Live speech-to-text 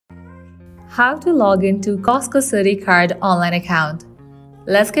How to log into Costco Citi Card online account.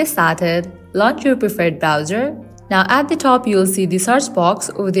 Let's get started. Launch your preferred browser. Now at the top you'll see the search box.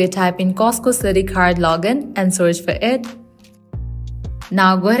 Over there type in Costco Citi Card login and search for it.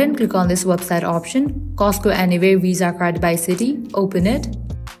 Now go ahead and click on this website option, Costco Anywhere Visa Card by Citi. Open it.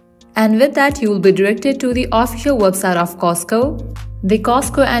 And with that you will be directed to the official website of Costco. The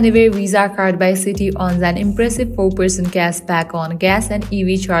Costco Anywhere Visa Card by Citi earns an impressive 4% cash back on gas and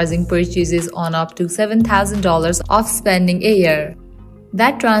EV charging purchases on up to $7,000 of spending a year.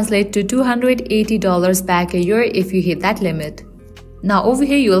 That translates to $280 back a year if you hit that limit. Now over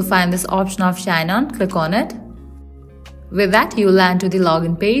here you will find this option of Sign On. Click on it. With that you will land to the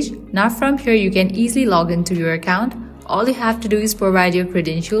login page. Now from here you can easily log into your account. All you have to do is provide your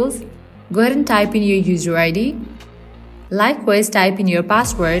credentials. Go ahead and type in your user ID. Likewise, type in your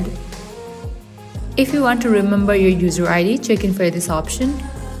password. If you want to remember your user ID, check in for this option.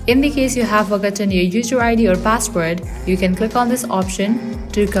 In the case you have forgotten your user ID or password, you can click on this option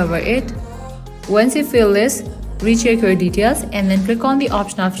to recover it. Once you fill this, recheck your details and then click on the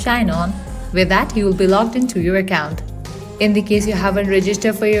option of Sign On. With that, you will be logged into your account. In the case you haven't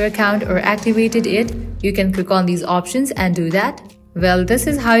registered for your account or activated it, you can click on these options and do that. Well, this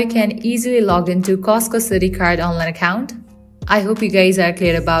is how you can easily log into Costco Citi Card online account. I hope you guys are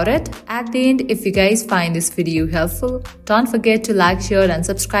clear about it. At the end, if you guys find this video helpful, don't forget to like, share and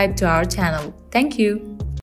subscribe to our channel. Thank you.